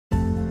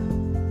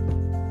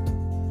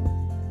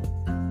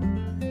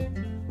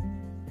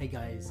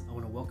guys, I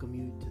want to welcome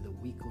you to the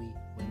weekly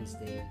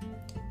Wednesday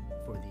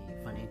for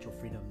the Financial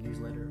Freedom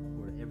newsletter,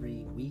 where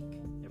every week,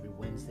 every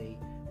Wednesday,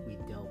 we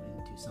delve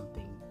into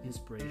something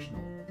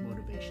inspirational,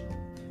 motivational,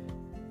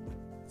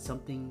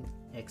 something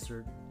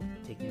excerpt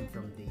taken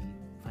from the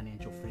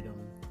Financial Freedom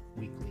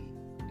weekly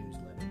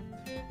newsletter.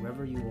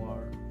 Wherever you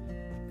are,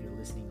 if you're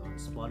listening on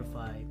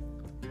Spotify,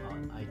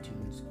 on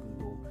iTunes,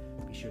 Google,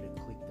 be sure to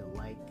click the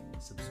like,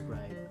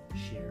 subscribe,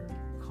 share,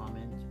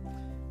 comment.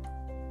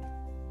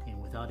 And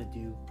without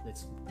ado,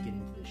 let's get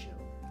into the show.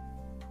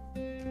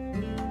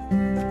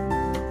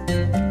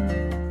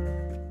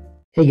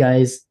 Hey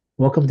guys,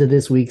 welcome to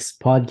this week's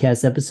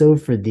podcast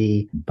episode for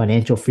the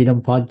Financial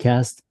Freedom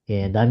Podcast,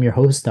 and I'm your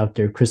host,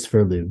 Dr.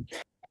 Christopher Liu.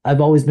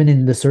 I've always been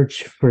in the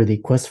search for the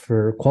quest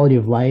for quality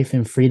of life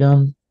and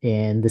freedom,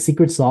 and the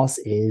secret sauce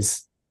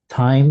is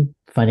time,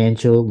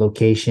 financial,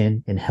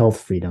 location, and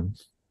health freedom.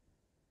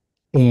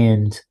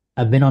 And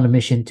I've been on a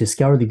mission to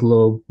scour the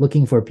globe,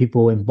 looking for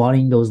people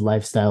embodying those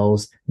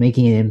lifestyles,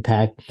 making an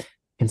impact,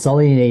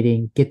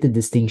 consolidating, get the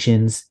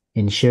distinctions,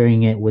 and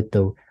sharing it with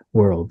the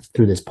world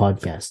through this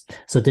podcast.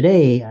 So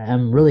today,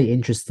 I'm really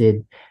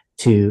interested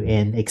to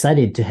and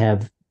excited to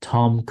have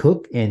Tom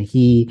Cooke, and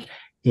he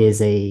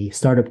is a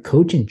startup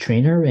coach and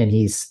trainer, and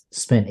he's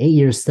spent 8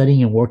 years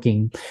studying and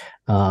working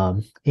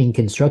in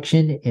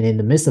construction. And in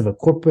the midst of a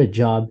corporate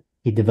job,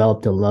 he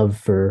developed a love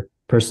for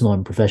personal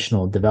and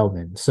professional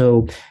development.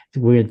 So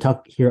we're going to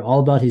talk here all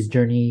about his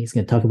journey. He's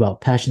going to talk about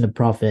passion to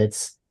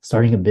profits,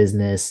 starting a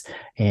business,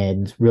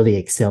 and really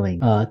excelling.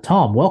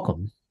 Tom,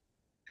 welcome.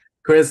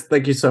 Chris,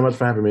 thank you so much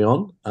for having me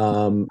on.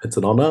 It's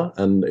an honor,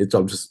 and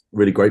I'm just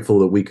really grateful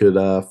that we could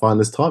find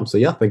this time. So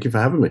yeah, thank you for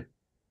having me.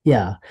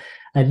 Yeah,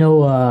 I know,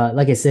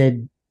 like I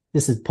said,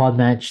 this is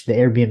Podmatch, the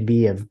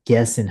Airbnb of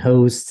guests and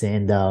hosts.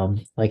 And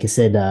like I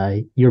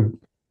said, you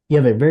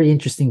have a very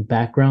interesting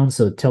background.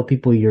 So tell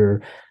people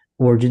your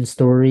origin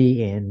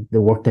story and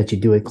the work that you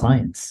do with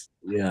clients.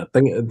 Yeah,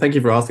 thank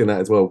you for asking that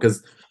as well.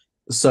 Because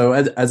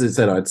as it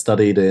said, I'd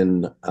studied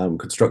in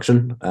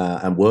construction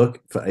and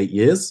work for 8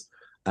 years,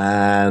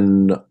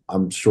 and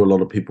I'm sure a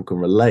lot of people can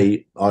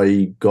relate.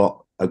 I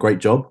got a great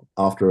job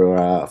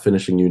after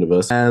finishing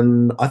university,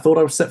 and I thought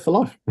I was set for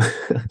life.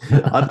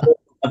 I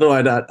thought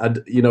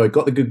I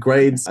got the good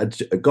grades. I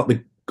got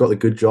the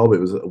good job. It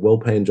was a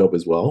well-paying job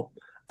as well.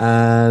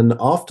 And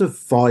after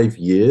 5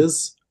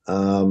 years,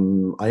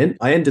 I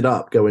ended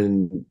up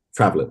going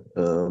traveling.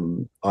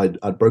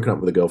 I'd broken up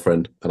with a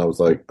girlfriend, and I was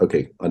like,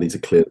 okay, I need to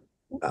clear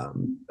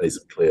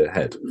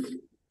head.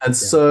 And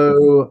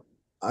so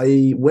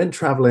I went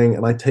traveling,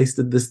 and I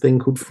tasted this thing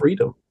called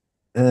freedom,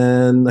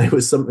 and it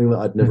was something that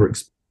I'd never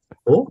experienced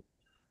before.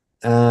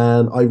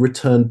 And I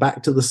returned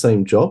back to the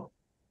same job,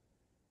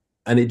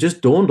 and it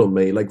just dawned on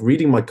me, like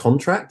reading my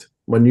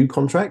new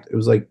contract, it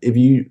was like, if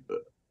you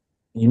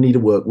need to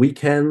work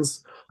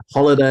weekends,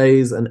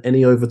 holidays, and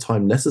any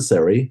overtime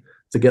necessary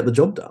to get the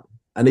job done.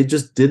 And it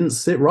just didn't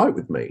sit right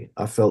with me.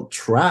 I felt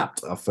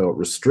trapped. I felt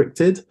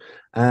restricted,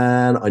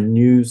 and I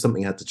knew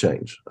something had to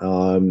change.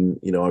 I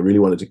really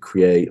wanted to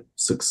create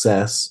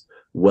success,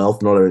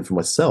 wealth, not only for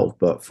myself,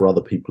 but for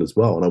other people as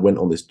well. And I went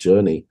on this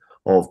journey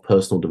of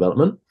personal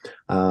development.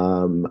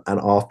 And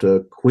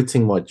after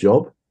quitting my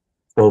job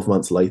 12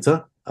 months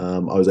later, I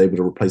was able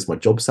to replace my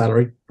job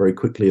salary very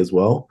quickly as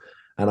well.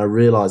 And I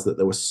realized that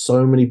there were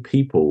so many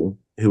people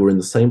who were in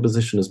the same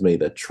position as me.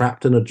 They're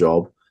trapped in a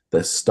job,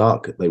 they're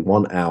stuck, they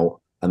want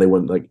out, and they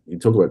want, like you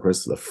talk about,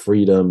 Chris, the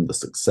freedom, the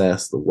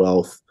success, the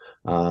wealth,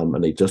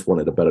 and they just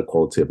wanted a better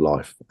quality of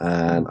life.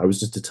 And I was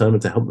just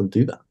determined to help them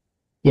do that.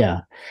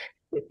 Yeah,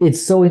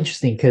 it's so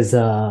interesting because,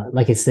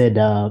 like I said,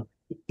 I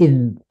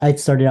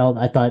started out,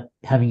 I thought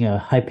having a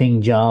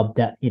high-paying job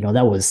that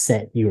that was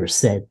set, you were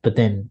set, but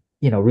then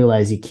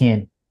realize you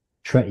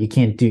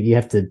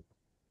have to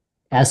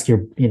ask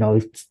your,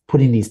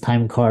 putting these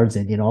time cards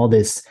and, all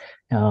this.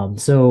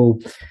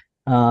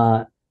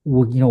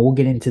 We'll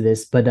get into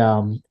this, but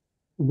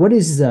what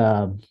is,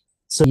 a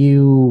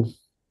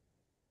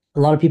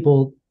lot of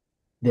people,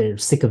 they're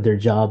sick of their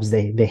jobs.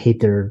 They hate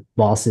their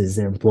bosses,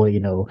 their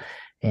employee,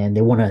 and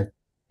they want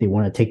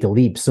to take the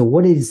leap. So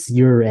what is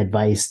your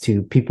advice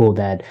to people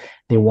that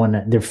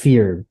they're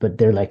feared, but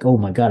they're like, oh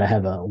my God, I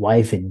have a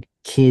wife and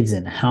kids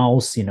and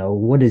house,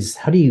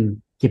 how do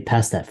you get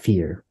past that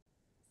fear?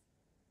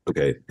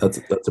 Okay, that's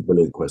a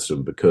brilliant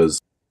question, because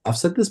I've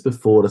said this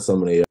before to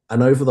somebody,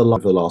 and over the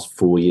last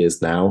 4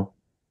 years now,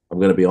 I'm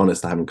going to be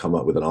honest, I haven't come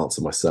up with an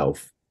answer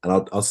myself.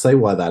 And I'll say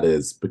why that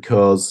is,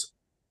 because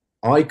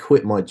I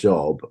quit my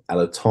job at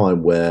a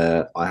time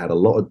where I had a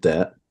lot of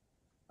debt.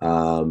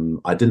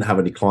 I didn't have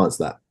any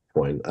clients at that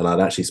point, and I'd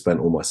actually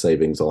spent all my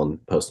savings on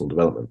personal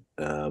development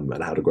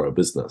and how to grow a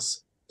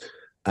business.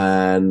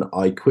 And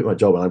I quit my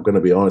job, and I'm going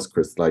to be honest,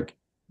 Chris, like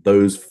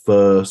those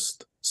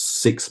first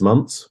 6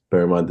 months,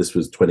 bear in mind this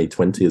was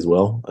 2020 as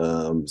well,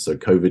 so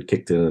COVID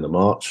kicked in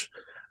March,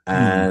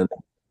 and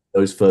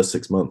those first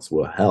 6 months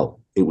were hell.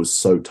 It was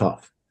so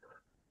tough,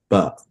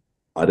 but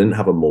I didn't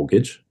have a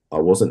mortgage, I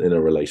wasn't in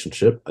a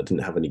relationship, I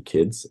didn't have any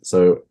kids,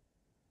 so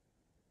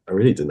I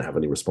really didn't have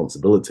any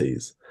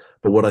responsibilities.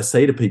 But what I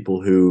say to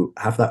people who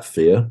have that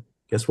fear,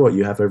 guess what?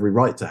 You have every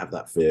right to have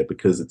that fear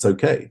because it's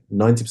okay.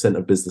 90%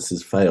 of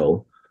businesses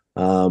fail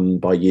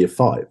by year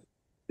 5.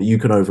 But you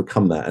can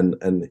overcome that.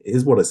 And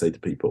here's what I say to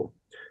people.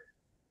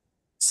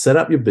 Set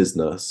up your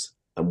business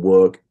and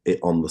work it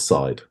on the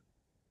side.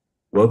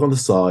 Work on the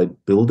side,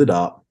 build it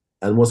up.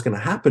 And what's going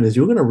to happen is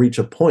you're going to reach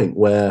a point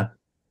where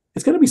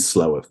it's going to be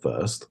slow at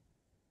first.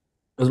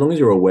 As long as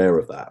you're aware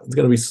of that, it's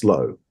going to be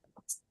slow.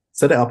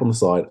 Set it up on the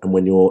side. And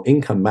when your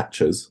income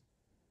matches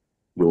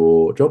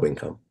your job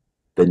income,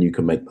 then you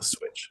can make the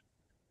switch.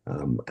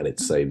 And it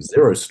saves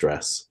zero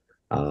stress.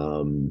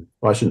 Well,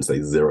 I shouldn't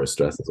say zero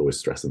stress. There's always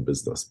stress in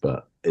business,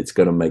 but it's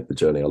going to make the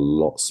journey a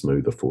lot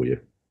smoother for you.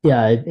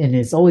 Yeah, and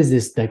it's always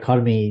this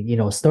dichotomy,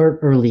 start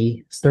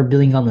early, start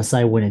building on the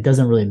side when it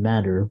doesn't really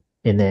matter.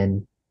 And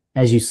then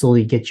as you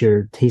slowly get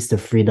your taste of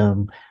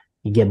freedom,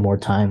 you get more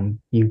time,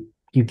 you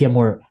get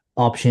more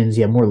options,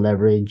 you have more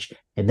leverage,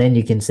 and then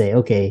you can say,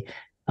 okay,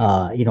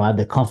 I have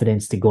the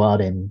confidence to go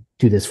out and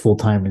do this full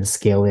time and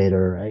scale it,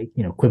 or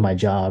quit my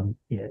job,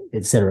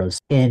 etc.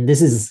 And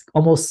this is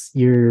almost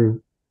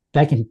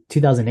back in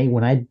 2008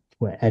 when I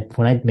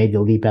made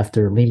the leap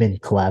after Lehman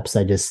collapsed.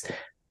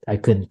 I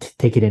couldn't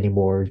take it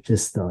anymore,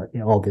 just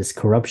all this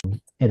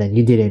corruption. And then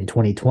you did it in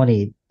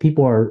 2020.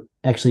 People are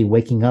actually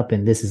waking up,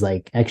 and this is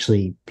like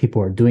actually people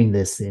are doing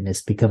this, and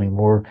it's becoming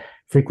more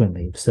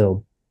frequently.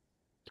 So,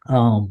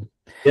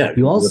 yeah,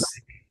 you also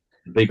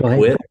big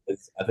quit.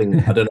 I don't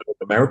know. In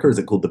America, is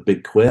it called the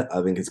big quit?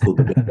 I think it's called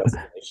the big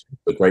resignation.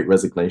 The great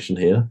resignation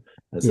here.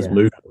 There's this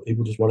movement of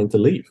people just wanting to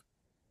leave.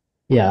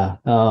 Yeah,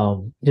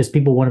 just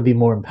people want to be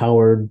more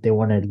empowered. They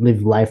want to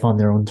live life on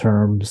their own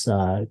terms.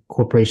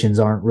 Corporations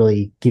aren't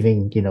really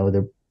giving,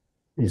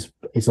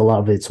 it's a lot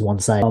of it's one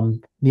side.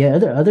 The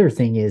other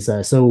thing is,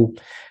 so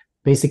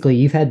basically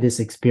you've had this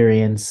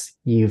experience,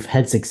 you've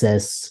had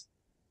success,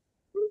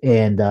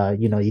 and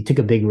you took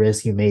a big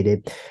risk, you made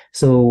it.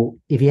 So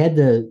if you had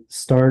to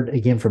start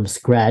again from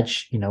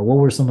scratch, what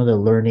were some of the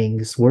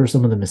learnings? What were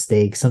some of the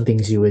mistakes? Some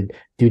things you would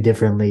do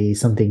differently,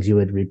 some things you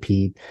would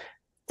repeat.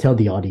 Tell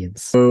the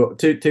audience. So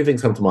two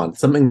things come to mind.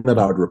 Something that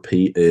I would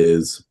repeat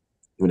is,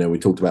 we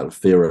talked about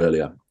fear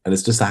earlier, and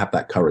it's just to have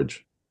that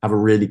courage, have a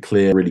really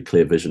clear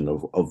vision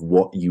of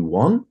what you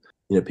want.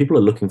 People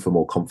are looking for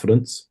more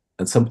confidence,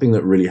 and something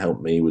that really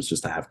helped me was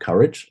just to have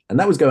courage. And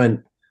that was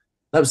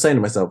saying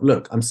to myself,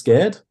 look, I'm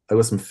scared, I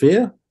got some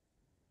fear,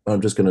 but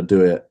I'm just going to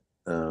do it.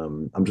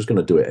 I'm just going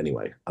to do it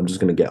anyway. I'm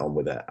just going to get on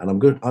with it. And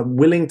I'm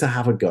willing to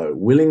have a go,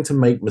 willing to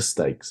make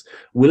mistakes,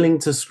 willing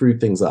to screw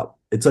things up.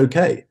 It's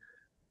okay.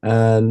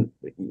 And,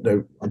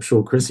 I'm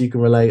sure, Chris, you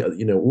can relate,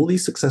 all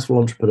these successful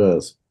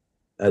entrepreneurs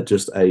are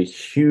just a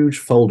huge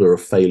folder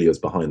of failures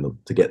behind them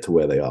to get to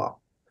where they are.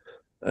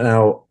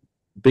 Now,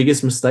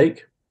 biggest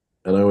mistake,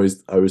 and I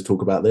always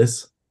talk about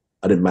this,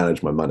 I didn't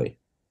manage my money.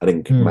 I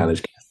didn't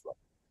manage cash flow.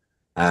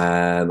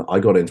 And I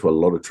got into a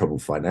lot of trouble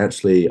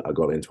financially. I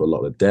got into a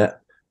lot of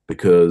debt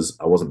because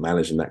I wasn't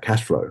managing that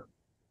cash flow.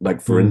 Like,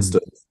 for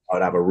instance,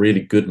 I'd have a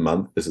really good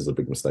month. This is a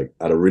big mistake.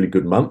 I had a really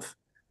good month.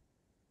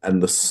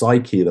 And the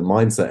psyche, the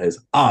mindset is,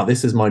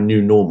 this is my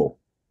new normal.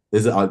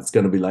 It's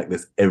going to be like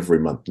this every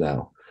month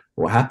now.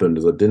 What happened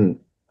is I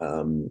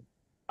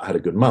had a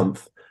good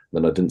month,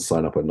 then I didn't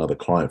sign up another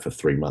client for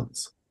 3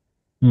 months.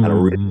 And I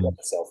really got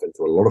myself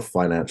into a lot of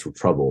financial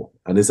trouble.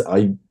 And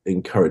I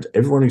encourage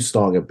everyone who's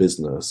starting a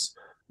business,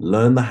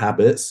 learn the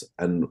habits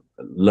and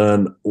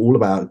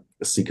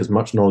seek as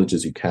much knowledge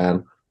as you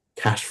can,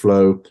 cash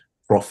flow,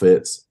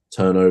 profits,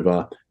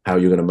 turnover, how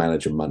you're going to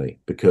manage your money,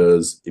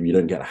 because if you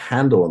don't get a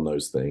handle on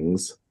those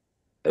things,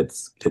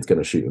 it's going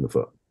to shoot you in the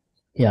foot.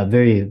 Yeah,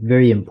 very,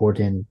 very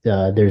important.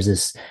 There's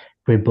this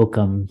great book,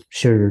 I'm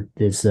sure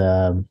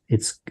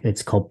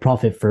it's called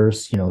Profit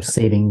First,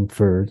 saving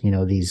for,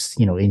 these,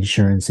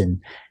 insurance and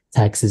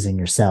taxes and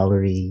your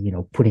salary,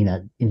 putting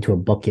that into a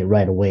bucket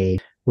right away,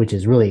 which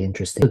is really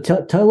interesting.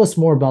 So tell us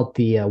more about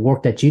the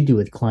work that you do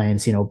with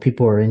clients.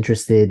 People are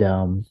interested,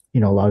 a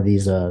lot of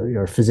these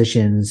are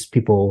physicians,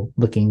 people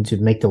looking to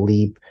make the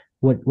leap.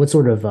 What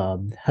sort of,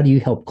 how do you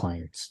help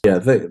clients? Yeah,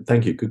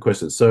 thank you. Good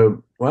question.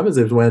 So what happens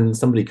is when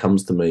somebody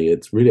comes to me,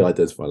 it's really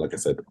identify, like I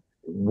said,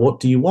 what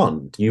do you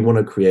want? Do you want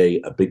to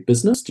create a big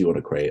business? Do you want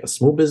to create a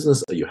small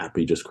business? Are you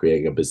happy just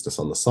creating a business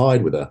on the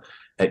side with a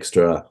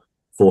extra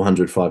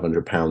 400,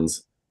 500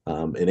 pounds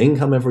in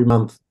income every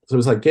month? So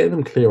it's like getting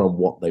them clear on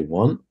what they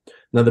want.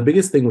 Now, the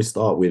biggest thing we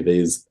start with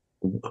is,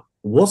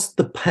 what's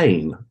the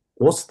pain?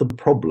 What's the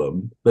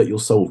problem that you're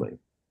solving?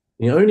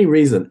 The only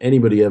reason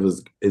anybody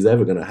is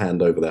ever going to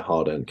hand over their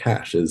hard-earned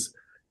cash is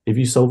if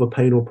you solve a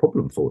pain or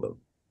problem for them.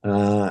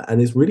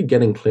 And it's really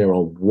getting clear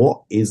on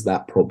what is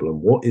that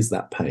problem? What is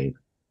that pain?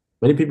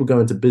 Many people go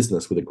into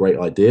business with a great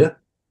idea. A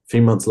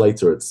few months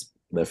later,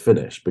 they're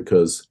finished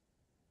because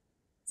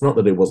it's not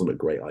that it wasn't a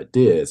great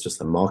idea. It's just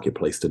the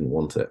marketplace didn't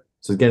want it.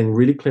 So getting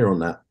really clear on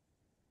that.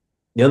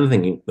 The other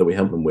thing that we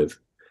help them with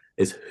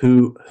is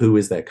who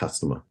is their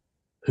customer?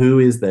 Who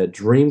is their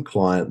dream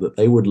client that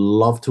they would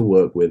love to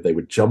work with, they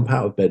would jump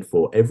out of bed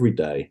for every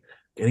day,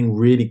 getting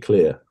really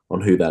clear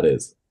on who that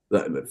is.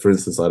 For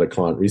instance, I had a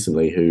client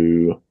recently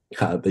who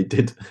they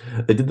did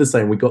the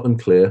same. We got them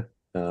clear.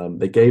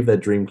 They gave their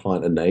dream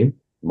client a name,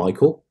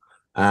 Michael,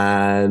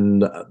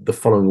 and the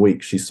following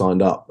week she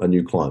signed up a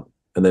new client,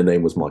 and their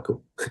name was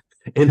Michael,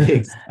 in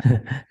the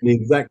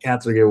exact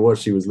category of what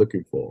she was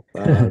looking for.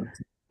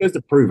 Goes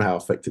to prove how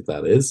effective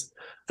that is,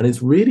 and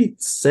it's really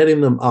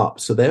setting them up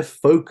so they're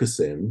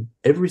focusing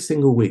every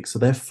single week. So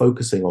they're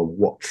focusing on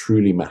what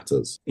truly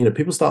matters.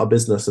 People start a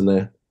business and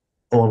they're,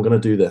 oh, I'm going to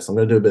do this. I'm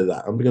going to do a bit of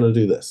that. I'm going to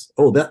do this.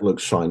 Oh, that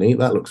looks shiny.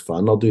 That looks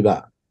fun. I'll do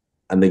that.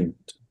 And they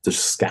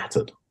just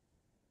scattered.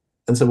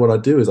 And so what I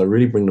do is I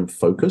really bring them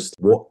focused.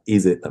 What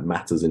is it that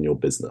matters in your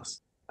business?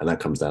 And that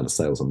comes down to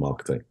sales and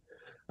marketing,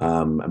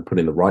 and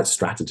putting the right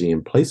strategy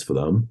in place for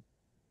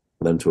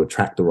them to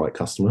attract the right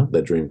customer,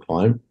 their dream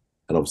client,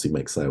 and obviously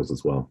make sales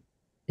as well.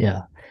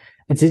 Yeah.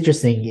 It's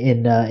interesting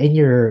in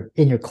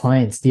your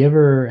clients, do you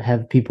ever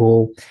have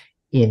people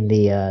in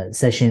the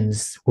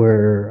sessions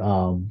where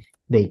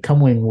they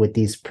come in with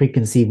these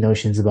preconceived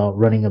notions about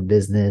running a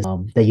business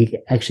that you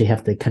actually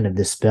have to kind of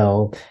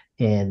dispel,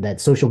 and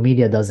that social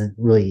media doesn't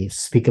really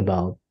speak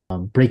about,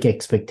 break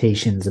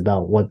expectations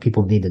about what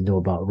people need to know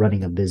about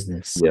running a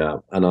business? Yeah,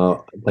 and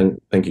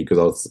thank you,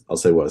 because I'll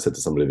say what I said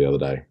to somebody the other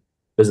day.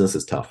 Business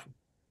is tough.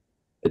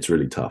 It's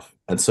really tough.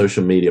 And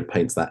social media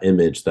paints that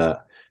image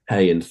that,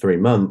 hey, in 3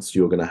 months,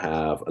 you're going to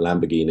have a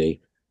Lamborghini,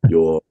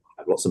 you'll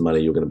have lots of money,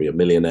 you're going to be a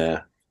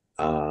millionaire,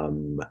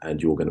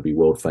 and you're going to be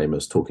world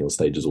famous talking on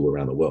stages all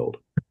around the world.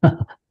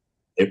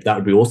 If that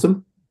would be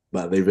awesome,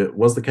 but if it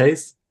was the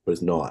case, but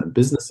it's not. And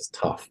business is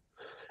tough.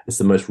 It's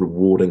the most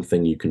rewarding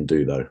thing you can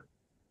do, though.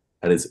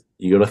 And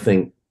you got to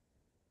think,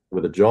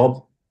 with a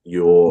job,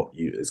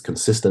 it's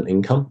consistent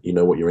income. You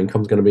know what your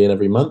income's going to be in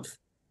every month.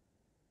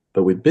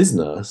 But with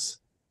business,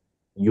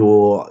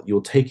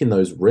 you're taking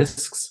those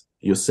risks,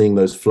 you're seeing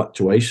those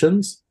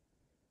fluctuations,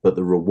 but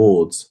the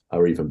rewards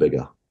are even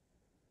bigger.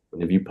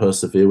 And if you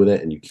persevere with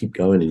it and you keep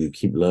going and you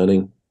keep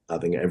learning, I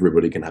think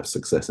everybody can have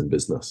success in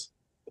business.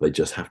 They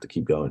just have to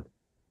keep going.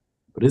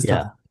 But it's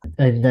tough.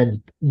 And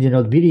then,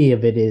 the beauty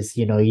of it is,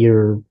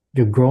 you're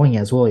growing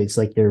as well. It's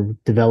like you're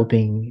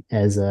developing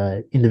as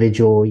an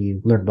individual.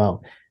 You learn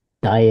about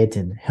diet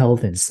and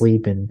health and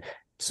sleep, and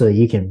so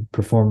you can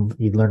perform.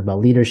 You learn about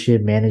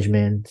leadership,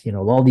 management,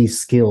 all these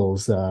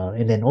skills,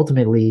 and then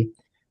ultimately,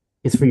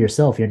 it's for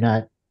yourself. You're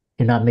not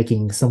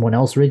making someone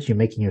else rich. You're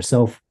making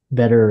yourself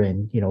better,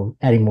 and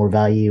adding more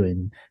value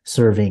and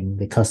serving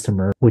the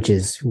customer, which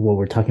is what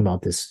we're talking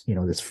about. This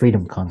this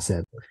freedom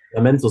concept.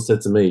 A mentor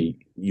said to me,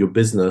 "Your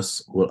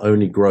business will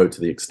only grow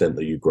to the extent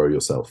that you grow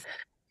yourself."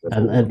 I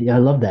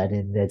love that,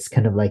 and it's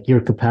kind of like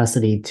your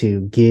capacity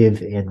to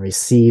give and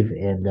receive,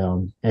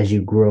 and as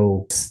you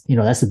grow,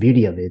 that's the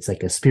beauty of it. It's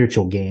like a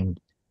spiritual game.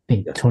 I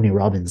think Tony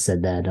Robbins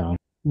said that.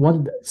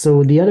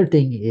 So the other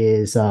thing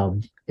is,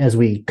 as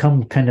we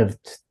come kind of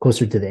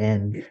closer to the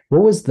end,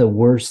 what was the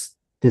worst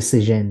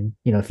decision?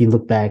 If you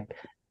look back,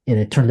 and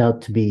it turned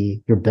out to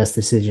be your best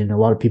decision. A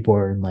lot of people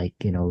are in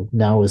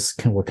now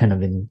we're kind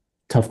of in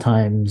tough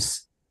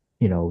times.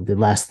 The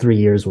last 3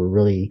 years were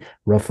really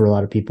rough for a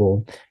lot of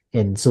people.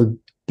 And so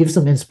give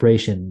some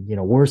inspiration,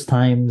 worst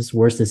times,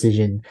 worst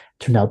decision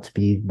turned out to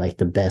be like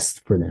the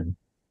best for them.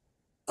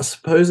 I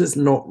suppose it's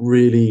not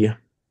really,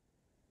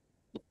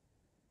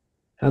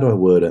 how do I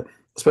word it?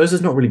 I suppose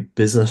it's not really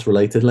business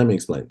related. Let me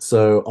explain.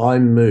 So I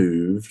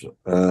moved,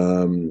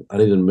 I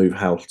didn't move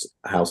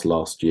house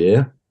last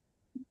year,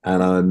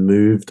 and I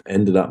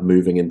ended up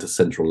moving into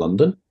central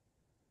London,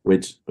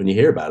 which when you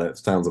hear about it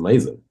sounds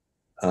amazing.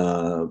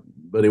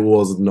 But it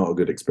was not a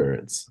good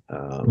experience.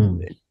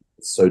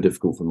 It's so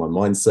difficult for my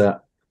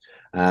mindset,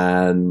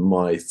 and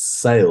my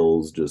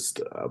sales just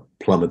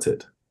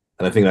plummeted.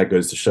 And I think that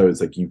goes to show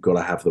it's like you've got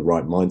to have the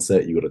right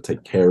mindset. You've got to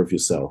take care of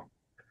yourself.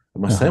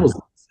 And my sales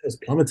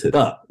plummeted.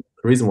 But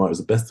the reason why it was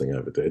the best thing I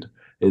ever did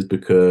is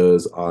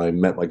because I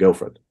met my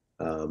girlfriend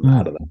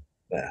out of that.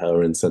 Met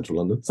her in central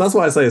London. So that's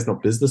why I say it's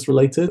not business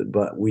related,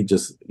 but we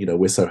just,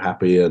 we're so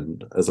happy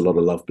and there's a lot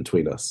of love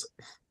between us.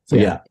 So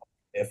yeah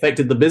it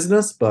affected the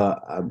business,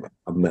 but I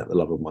met the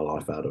love of my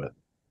life out of it.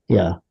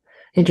 Yeah.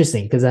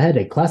 Interesting, because I had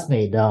a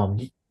classmate,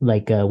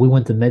 we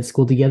went to med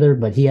school together,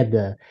 but he had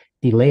to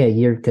delay a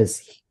year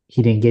because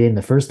he didn't get in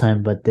the first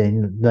time. But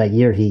then that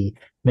year he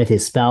met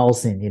his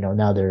spouse, and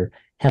now they're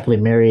happily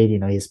married.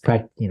 He's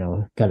got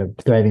a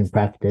thriving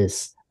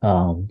practice.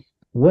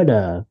 What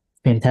a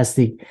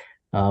fantastic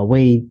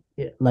way!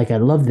 I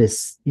love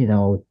this.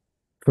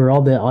 For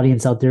all the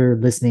audience out there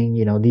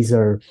listening, these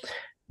are,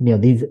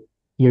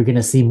 you're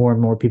gonna see more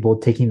and more people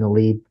taking the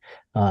lead.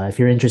 If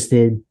you're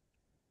interested,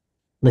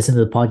 listen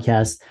to the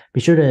podcast. Be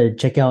sure to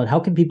check out, how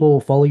can people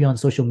follow you on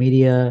social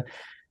media,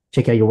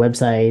 check out your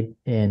website,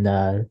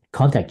 and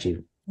contact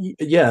you?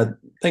 Yeah,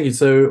 thank you.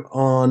 So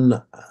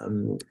on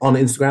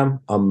Instagram,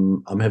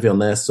 I'm heavy on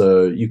there,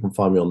 so you can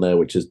find me on there,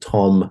 which is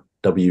Tom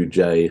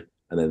WJ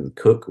and then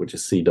Cooke, which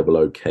is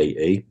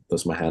COOKE.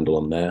 That's my handle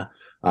on there.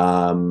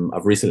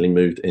 I've recently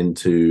moved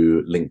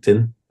into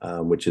LinkedIn,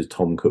 which is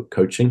Tom Cooke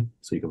Coaching,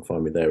 so you can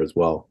find me there as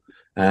well.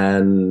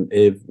 And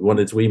if you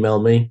wanted to email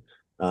me,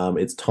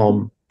 it's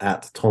tom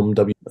at Tom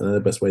W.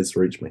 Best ways to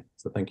reach me.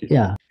 So thank you.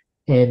 Yeah.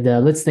 And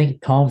let's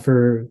thank Tom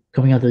for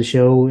coming out to the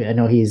show. I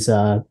know he's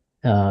in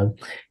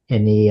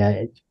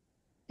the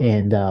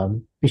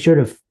and be sure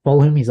to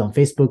follow him. He's on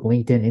Facebook,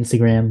 LinkedIn,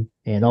 Instagram,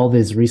 and all of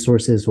his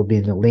resources will be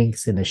in the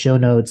links in the show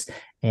notes.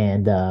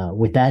 And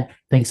with that,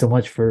 thanks so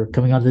much for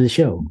coming on to the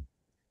show.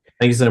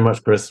 Thank you so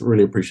much, Chris.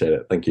 Really appreciate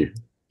it. Thank you.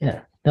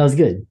 Yeah, that was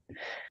good.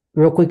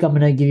 Real quick, I'm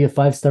going to give you a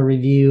 5-star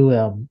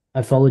review.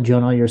 I followed you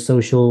on all your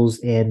socials,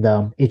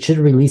 and it should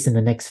release in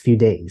the next few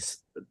days.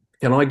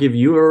 Can I give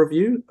you a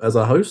review as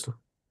a host?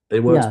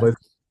 It works both.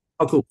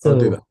 Oh, cool. I'll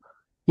do that.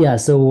 Yeah,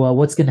 so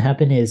what's going to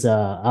happen is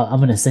I'm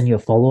going to send you a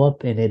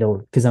follow-up, and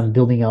because I'm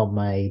building out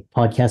my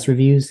podcast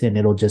reviews, and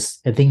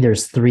I think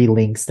there's 3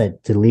 links to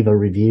leave a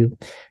review,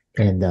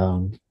 and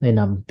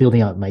I'm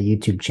building out my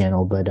YouTube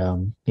channel, but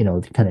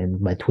kind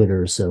of my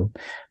Twitter. So,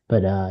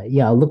 but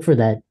yeah, I'll look for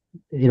that.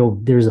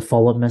 There's a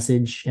follow-up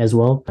message as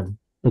well.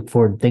 Look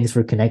forward. Thanks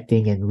for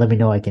connecting, and let me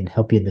know I can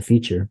help you in the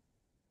future.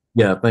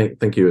 Yeah,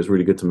 thank you. It's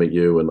really good to meet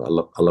you, and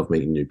I love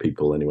meeting new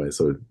people anyway.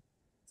 So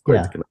it's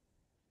great to connect.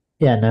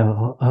 Yeah,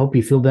 no, I hope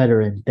you feel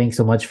better, and thanks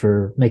so much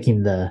for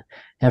making the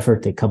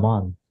effort to come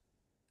on.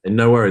 And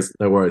no worries.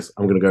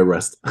 I'm gonna go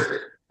rest.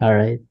 All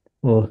right.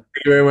 Well,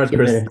 thank you very much,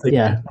 Chris.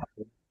 Yeah.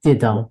 See you,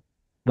 Tom.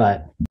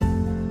 Bye.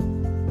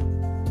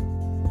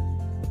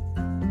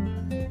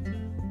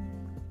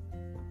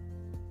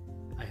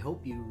 I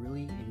hope you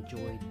really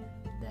enjoyed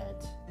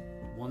that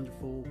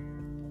wonderful,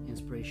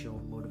 inspirational,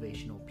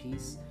 motivational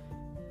piece.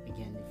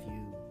 Again,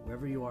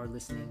 wherever you are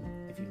listening,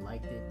 if you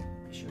liked it,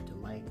 be sure to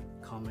like,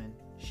 comment,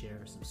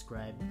 share,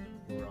 subscribe.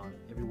 We're on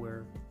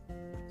everywhere: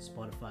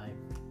 Spotify,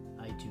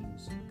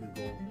 iTunes,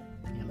 Google,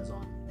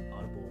 Amazon,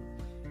 Audible.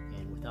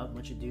 And without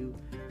much ado,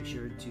 be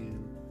sure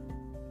to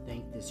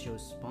thank this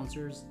show's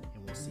sponsors,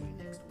 and we'll see you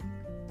next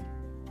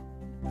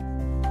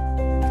week.